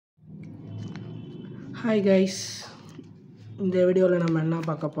Hi guys, இந்த வீடியோவில் நம்ம என்ன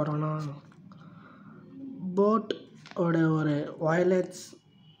பார்க்க போகிறோன்னா போட் ஓட ஒரு வயர்லெஸ்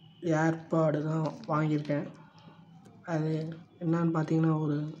ஏர்பாடு தான் வாங்கியிருக்கேன். அது என்னன்னு பார்த்தீங்கன்னா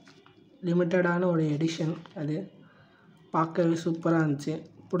ஒரு லிமிட்டடான ஒரு எடிஷன். அது பார்க்கவே சூப்பராக இருந்துச்சு,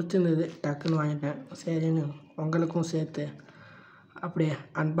 பிடிச்சிருந்தது, டக்குன்னு வாங்கிட்டேன். சரின்னு உங்களுக்கும் சேர்த்து அப்படியே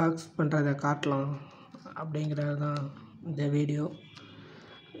அன்பாக்ஸ் பண்ணுறதை காட்டலாம் அப்படிங்கிறது தான் இந்த வீடியோ.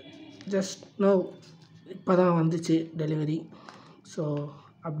 ஜஸ்ட் நோ இப்போ தான் வந்துச்சு டெலிவரி. ஸோ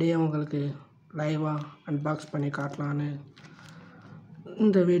அப்படியே உங்களுக்கு லைவாக அன்பாக்ஸ் பண்ணி காட்டலான்னு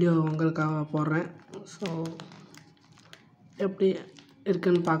இந்த வீடியோ உங்களுக்காக போடுறேன். ஸோ எப்படி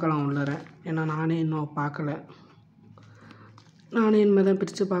இருக்குன்னு பார்க்கலாம் உள்ளார. ஏன்னா நானே இன்னும் பார்க்கல, நானே இனிமேல் தான்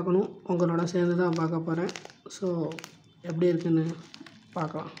பிரித்து பார்க்கணும், உங்களோட சேர்ந்து தான் பார்க்க போகிறேன். ஸோ எப்படி இருக்குன்னு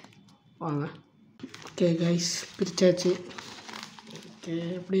பார்க்கலாம் வாங்க. Okay guys, பிரித்தாச்சு. ஓகே,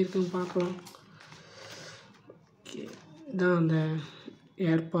 எப்படி இருக்குன்னு பார்க்கலாம். ஓகே, இதான் அந்த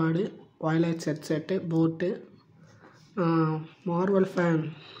ஏர்பாடு வயர்லெஸ் ஹெட்செட்டு போட்டு. மார்வல் ஃபேன்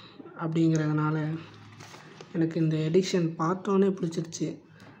அப்படிங்கிறதுனால எனக்கு இந்த எடிஷன் பார்த்தோன்னே பிடிச்சிருச்சு.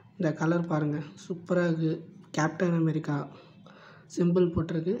 இந்த கலர் பாருங்கள், சூப்பராக இருக்குது. கேப்டன் அமெரிக்கா சிம்பிள்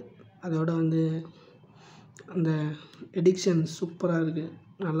போட்டிருக்கு. அதோட வந்து அந்த எடிஷன் சூப்பராக இருக்குது,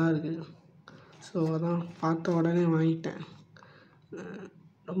 நல்லா இருக்குது. ஸோ அதான் பார்த்த உடனே வாங்கிட்டேன்,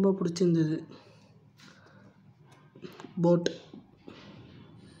 ரொம்ப பிடிச்சிருந்தது. Boat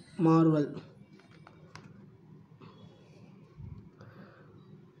Marvel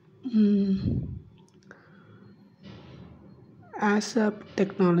ASAP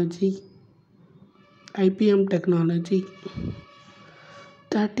technology, IPM technology,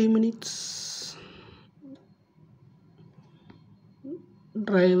 30 minutes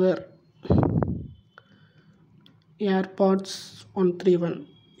driver, AirPods 131.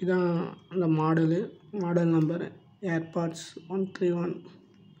 இதான் அந்த மாடல் நம்பரு, ஏர்பாட்ஸ் 131.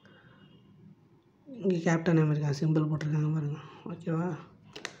 இங்கே கேப்டன் அமெரிக்கா சிம்பிள் போட்டிருக்காங்க பாருங்கள். ஓகேவா?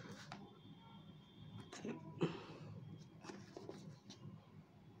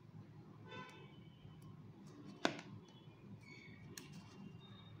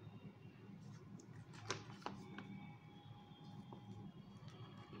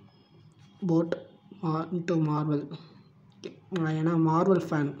 Boat into Marvel. ஏன்னா மார்வல்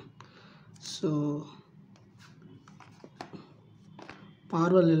ஃபேன். ஸோ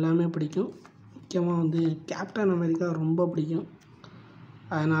மார்வல் எல்லாமே பிடிக்கும், முக்கியமாக வந்து கேப்டன் அமெரிக்கா ரொம்ப பிடிக்கும்.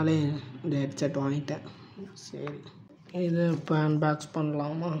 அதனாலே இந்த ஹெட்செட் வாங்கிட்டேன். சரி, இதை இப்போ அன்பாக்ஸ்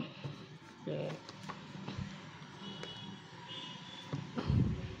பண்ணலாமா?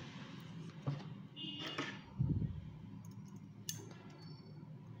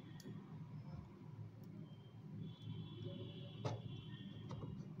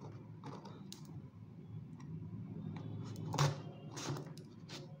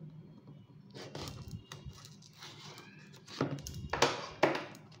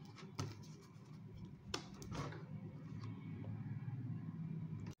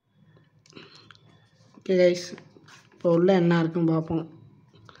 ஓகே கைஸ், இப்போ உள்ள என்ன இருக்குன்னு பார்ப்போம்.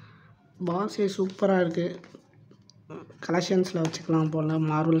 பாக்ஸே சூப்பராக இருக்குது. கலெக்ஷன்ஸில் வச்சுக்கலாம் போல்,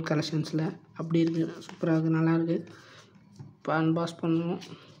 மார்வல் கலெக்ஷன்ஸில் அப்படி இருக்குது. சூப்பராக இருக்குது, நல்லா இருக்குது. இப்போ அன்பாக்ஸ் பண்ணுவோம்.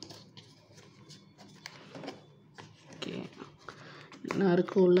 ஓகே, என்ன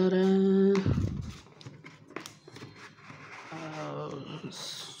இருக்குது உள்ளார?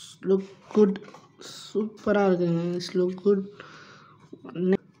 லுக் குட், சூப்பராக இருக்குங்க. லுக் குட்,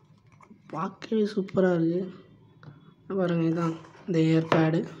 பார்க்கவே சூப்பராக இருக்குது பாருங்கள். இதுதான் இந்த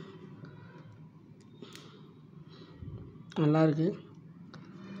ஏர்பேடு, நல்லாயிருக்கு.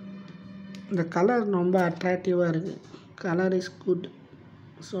 இந்த கலர் ரொம்ப அட்ராக்டிவாக இருக்குது. Colour is good,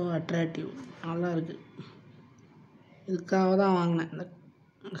 so attractive, நல்லா இருக்குது. இதுக்காக தான் வாங்கினேன்,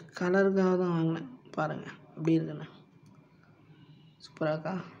 இந்த கலருக்காக தான் வாங்கினேன். பாருங்கள் எப்படி இருக்குண்ணே, சூப்பராக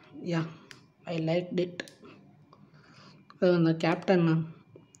இருக்கா? யா, ஐ லைக் இட். இந்த கேப்டன்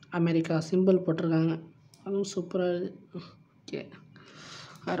அமெரிக்கா சிம்பிள் போட்டிருக்காங்க, அதுவும் சூப்பராக இருக்குது. ஓகே,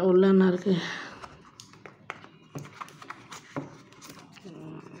 வேறு உள்ள என்ன இருக்குது?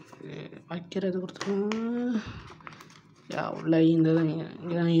 வைக்கிறது கொடுத்துருக்காங்க. யா, உள்ள இந்த தான்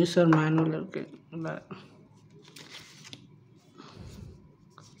இங்கே தான் யூசர் மேனுவல் இருக்குது. உள்ள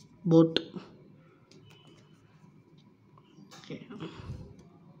boat. Okay,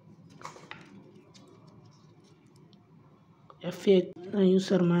 FA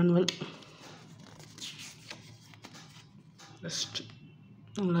user manual. Best,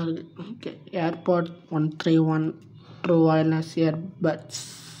 நல்லா இருக்குது. Okay, AirPod 131 true wireless earbuds.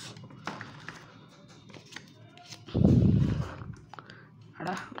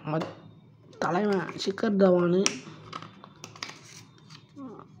 அடா தலைவன் Shikhar Dhawan.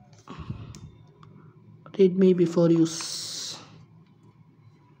 Read me before use.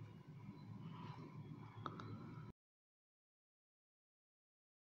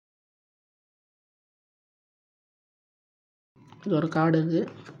 இது ஒரு கார்டு இருக்குது.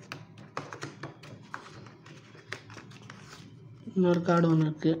 இன்னொரு கார்டு ஒன்று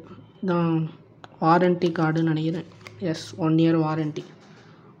இருக்குது. இதான் வாரண்ட்டி கார்டுன்னு நினைக்கிறேன். S, 1 year warranty.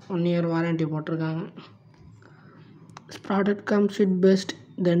 1 year warranty போட்டிருக்காங்க. This product comes with best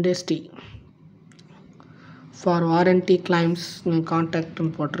dentistry. For warranty claims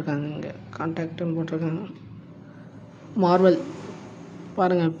கான்டாக்ட்னு போட்டிருக்காங்க. இங்கே கான்டாக்ட்னு போட்டிருக்காங்க. மார்வல்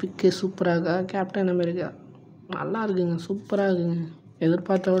பாருங்கள், பிக்கு சூப்பராக இருக்கா. கேப்டன் அமெரிக்கா நல்லா இருக்குங்க, சூப்பராக இருக்குங்க.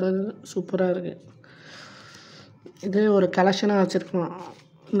 எதிர்பார்த்த விட சூப்பராக இருக்குது. இதே ஒரு கலெக்ஷனாக வச்சுருக்கலாம்.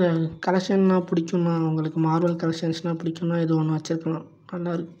 இந்த கலெக்ஷன்னால் பிடிக்கும்னா, உங்களுக்கு மார்வல் கலெக்ஷன்ஸ்னால் பிடிக்கும்னா இது ஒன்று வச்சுருக்கலாம்,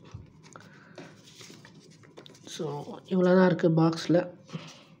 நல்லாயிருக்கு. ஸோ இவ்வளோ தான் இருக்குது பாக்ஸில்.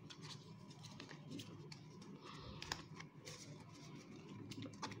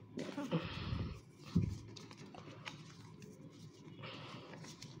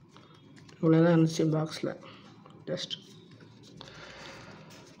 இவ்வளோ தான் இருந்துச்சு பாக்ஸில். ஜஸ்ட்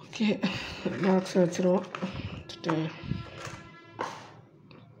ஓகே, பாக்ஸை வச்சுருவோம். வச்சுட்டு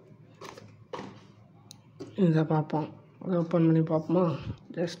இதை பார்ப்போம். அதை ஓப்பன் பண்ணி பார்ப்போமா?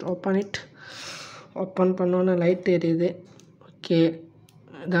 Just open it. ஓப்பன் பண்ணோன்னே லைட் எரியுது. ஓகே,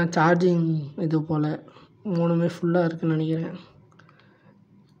 இதான் சார்ஜிங் இது போல். 3மே ஃபுல்லாக இருக்குதுன்னு நினைக்கிறேன்.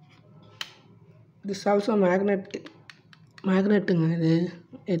 This also மேக்னெட்டுங்க. இது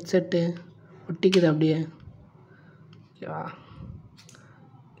ஹெட்செட்டு ஒட்டிக்குது அப்படியே. ஓகேவா?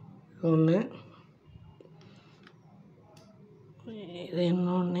 ஒன்று, இது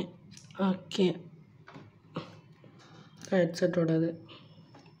இன்னொன்று. ஓகே, ஹெட்செட்டோடது.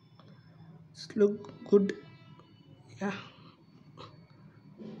 Look good.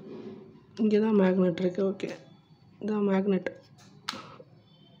 இங்கே தான் மேக்னெட் இருக்குது. ஓகே, இதான் மேக்னெட்.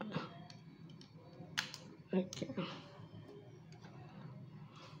 ஓகே,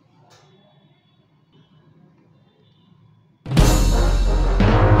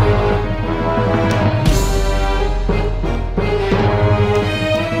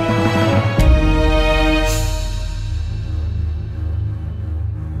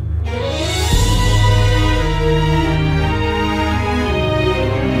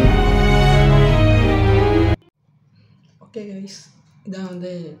 ஓகே கைஸ், இதான்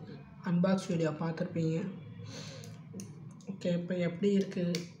வந்து அன்பாக்ஸ் வீடியோ பார்த்துருப்பீங்க. ஓகே, இப்போ எப்படி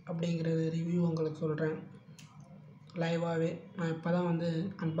இருக்குது அப்படிங்கிறது ரிவ்யூ உங்களுக்கு சொல்கிறேன் லைவாகவே. நான் இப்போ தான் வந்து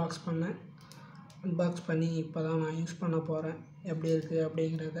அன்பாக்ஸ் பண்ணேன். அன்பாக்ஸ் பண்ணி இப்போ தான் நான் யூஸ் பண்ண போகிறேன். எப்படி இருக்குது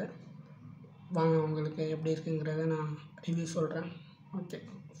அப்படிங்கிறத வாங்க, உங்களுக்கு எப்படி இருக்குங்கிறத நான் ரிவ்யூ சொல்கிறேன். ஓகே,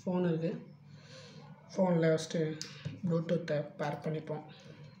 ஃபோன் இருக்குது. ஃபோனில் ஃபஸ்ட்டு ப்ளூடூத்தை பேர் பண்ணிப்போம்.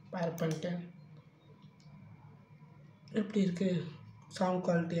 பேர் பண்ணிட்டு எப்படி இருக்குது சவுண்ட்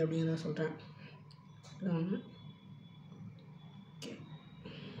குவாலிட்டி அப்படிங்கிறத சொல்கிறேன். ஒன்று. ஓகே,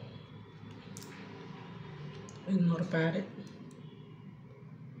 இன்னொரு பேரு.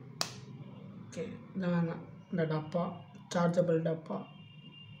 ஓகே, இதான் இந்த டப்பா, சார்ஜபிள் டப்பா.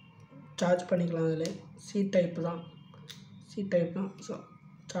 சார்ஜ் பண்ணிக்கலாம். அதில் சி டைப் தான். ஸோ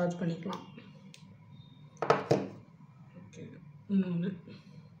சார்ஜ் பண்ணிக்கலாம். ஓகே, இன்னொன்று.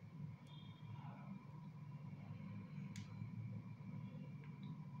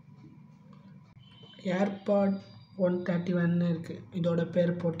 ஏர்பாட் 131 இருக்குது. இதோட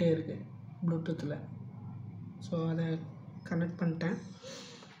பேர் போட்டே இருக்குது ப்ளூடூத்தில். ஸோ அதை கனெக்ட் பண்ணிட்டேன்.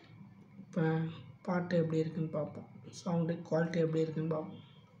 இப்போ பாட்டு எப்படி இருக்குதுன்னு பார்ப்போம். சவுண்டு குவாலிட்டி எப்படி இருக்குதுன்னு பார்ப்போம்.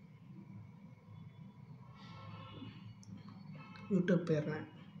 யூடியூப் போயிடுறேன்.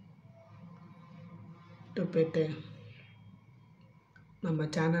 யூடியூப் போய்ட்டு நம்ம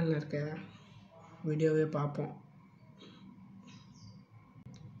சேனலில் இருக்க வீடியோவே பார்ப்போம்.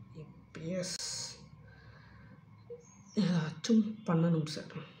 எஸ், ஏதாச்சும் பண்ணணும்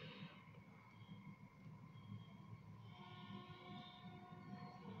சார்.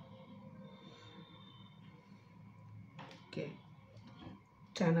 ஓகே,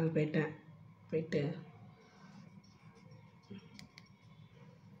 சேனல் போயிட்டு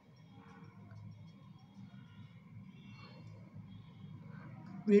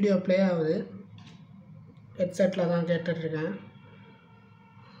வீடியோ ப்ளே ஆகுது. ஹெட்செட்டில் தான் கேட்டுட்ருக்கேன்.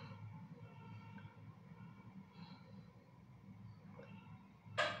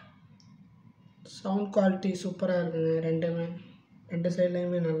 சவுண்ட் குவாலிட்டி சூப்பராக இருக்குங்க. ரெண்டு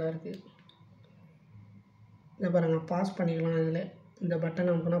சைட்லேயுமே நல்லாயிருக்கு. இதை பாருங்கள், பாஸ் பண்ணிக்கலாம். இதில் இந்த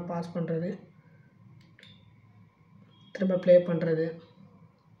பட்டன் அமுக்குனா பாஸ் பண்ணுறது, திரும்ப ப்ளே பண்ணுறது.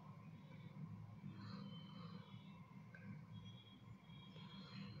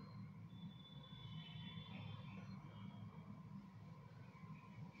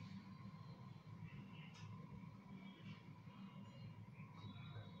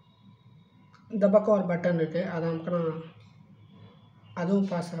 இந்த பக்கம் ஒரு பட்டன் இருக்குது, அதை அமுக்கினா அதுவும்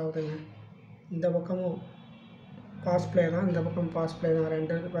பாஸ் ஆகுதுங்க. இந்த பக்கமும் பாஸ் ப்ளே தான், இந்த பக்கம் பாஸ் ப்ளே தான்,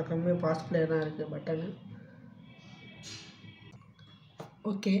 ரெண்டு பக்கமுமே பாஸ் ப்ளே தான் இருக்குது பட்டனு.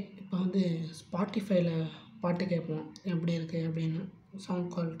 ஓகே, இப்போ வந்து ஸ்பாட்டிஃபைல பாட்டு கேட்போம் எப்படி இருக்குது அப்படின்னு,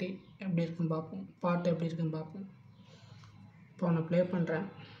 சவுண்ட் குவாலிட்டி எப்படி இருக்குன்னு பார்ப்போம், பாட்டு எப்படி இருக்குன்னு பார்ப்போம். இப்போ ஒன்று ப்ளே பண்ணுறேன்.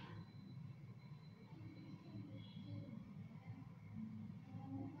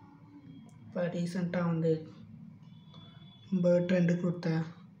 இப்போ ரீசெண்டாக வந்து ரொம்ப ட்ரெண்டு கொடுத்த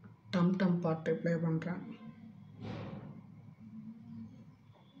டம் டம் பாட்டு ப்ளே பண்ணுறேன்.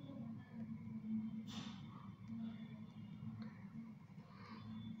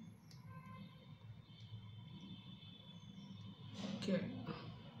 ஓகே,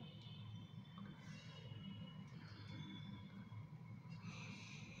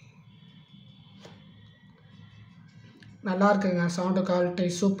 நல்லா இருக்குங்க, சவுண்டு குவாலிட்டி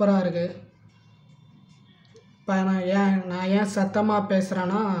சூப்பராக இருக்குது. இப்போ நான் ஏன் சத்தமாக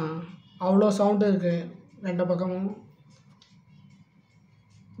பேசுகிறேன்னா, அவ்வளோ சவுண்டு இருக்குது, ரெண்டு பக்கமும்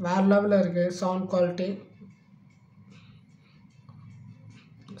வேறு லெவலில் இருக்குது சவுண்ட் குவாலிட்டி.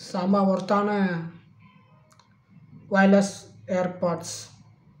 செம ஒர்த்தான வயர்லெஸ் ஏர்பாட்ஸ்.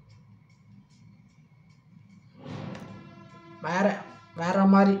 வேறு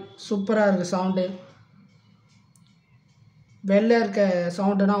மாதிரி சூப்பராக இருக்குது சவுண்டு. வெளில இருக்க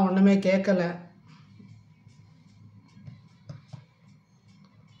சவுண்டுனா ஒன்றுமே கேட்கல.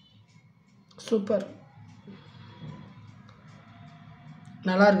 சூப்பர்,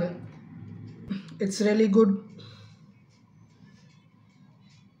 நல்லா இருக்கு. It's really good.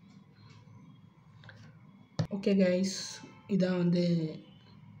 Okay guys, இதான் வந்து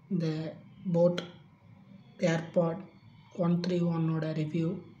இந்த போட் ஏர்பாட் 131ஓட ரிவ்யூ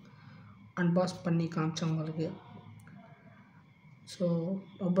அன்பாக்ஸ் பண்ணி காமிச்சேன் உங்களுக்கு. ஸோ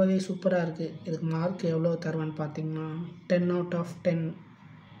ரொம்பவே சூப்பராக இருக்குது. இதுக்கு மார்க் எவ்வளோ தருவேன்னு பார்த்தீங்கன்னா 10 out of 10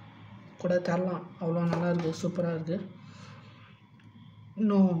 கூட தரலாம். அவ்வளோ நல்லா இருக்குது, சூப்பராக இருக்குது.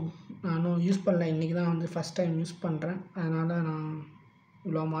 நானும் யூஸ் பண்ணல, இன்றைக்கி தான் வந்து ஃபஸ்ட் டைம் யூஸ் பண்ணுறேன், அதனால் நான்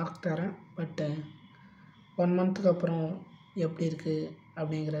இவ்வளோ மார்க் தரேன். பட்டு 1 மந்த்துக்கு அப்புறம் எப்படி இருக்குது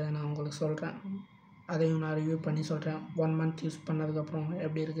அப்படிங்கிறத நான் உங்களுக்கு சொல்கிறேன். அதையும் நான் ரிவ்யூ பண்ணி சொல்கிறேன். 1 மந்த் யூஸ் பண்ணதுக்கப்புறம்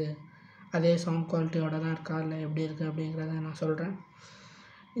எப்படி இருக்குது, அதே சவுண்ட் குவாலிட்டியோட தான் இருக்கா இல்லை எப்படி இருக்குது அப்படிங்கிறத நான் சொல்கிறேன்.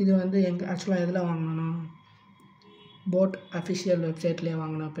 இது வந்து ஆக்சுவலாக எதில் வாங்கினேன்னா, போட் அஃபிஷியல் வெப்சைட்லேயே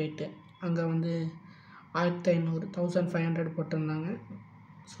வாங்கினேன். போயிட்டு அங்கே வந்து 1500 1500 போட்டிருந்தாங்க.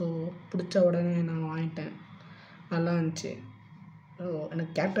 ஸோ பிடிச்ச உடனே நான் வாங்கிட்டேன், நல்லா இருந்துச்சு.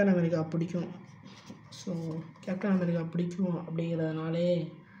 எனக்கு கேப்டன் அமெரிக்கா பிடிக்கும். ஸோ கேப்டன் அமெரிக்கா பிடிக்கும் அப்படிங்கிறதுனாலே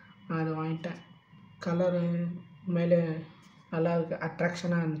நான் அதை வாங்கிட்டேன். கலரு மேலே நல்லா இருக்குது,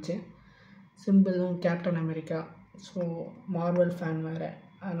 அட்ராக்ஷனாக இருந்துச்சு. சிம்பிளும் captain America, so Marvel fan வேறு,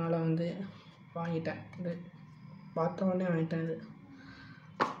 அதனால் வந்து வாங்கிட்டேன். இது பார்த்த உடனே வாங்கிட்டேன் இது.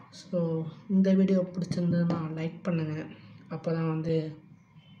 ஸோ இந்த வீடியோ பிடிச்சிருந்ததுன்னா லைக் பண்ணுங்கள், அப்போ தான் வந்து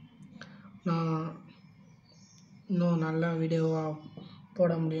நான் இன்னும் நல்ல வீடியோவாக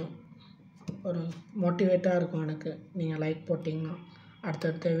போட முடியும். ஒரு மோட்டிவேட்டாக இருக்கும் எனக்கு, நீங்கள் லைக் போட்டிங்கன்னா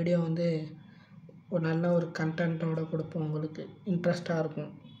அடுத்தடுத்த வீடியோ வந்து ஒரு நல்ல ஒரு கண்டென்ட்டோடு கொடுப்போம். உங்களுக்கு இன்ட்ரெஸ்ட்டாக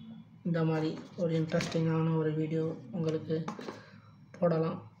இருக்கும். இந்த மாதிரி ஒரு இன்ட்ரெஸ்டிங்கான ஒரு வீடியோ உங்களுக்கு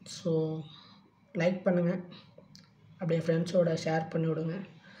போடலாம். ஸோ லைக் பண்ணுங்கள், அப்படியே ஃப்ரெண்ட்ஸோடு ஷேர் பண்ணி விடுங்க.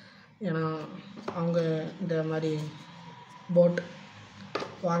 ஏன்னா அவங்க இந்த மாதிரி போட்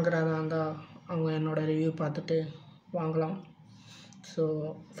வாங்குறதா இருந்தால் அவங்க என்னோடய ரிவ்யூ பார்த்துட்டு வாங்கலாம். ஸோ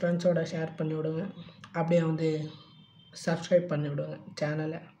ஃப்ரெண்ட்ஸோடு ஷேர் பண்ணி விடுங்க, அப்படியே வந்து சப்ஸ்கிரைப் பண்ணி விடுங்க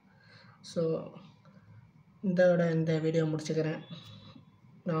சேனலை. ஸோ இந்த வீடியோ முடிச்சுக்கிறேன்.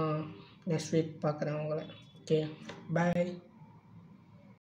 நான் நெக்ஸ்ட் வீக் பார்க்குறேன் உங்களை. ஓகே, பாய்.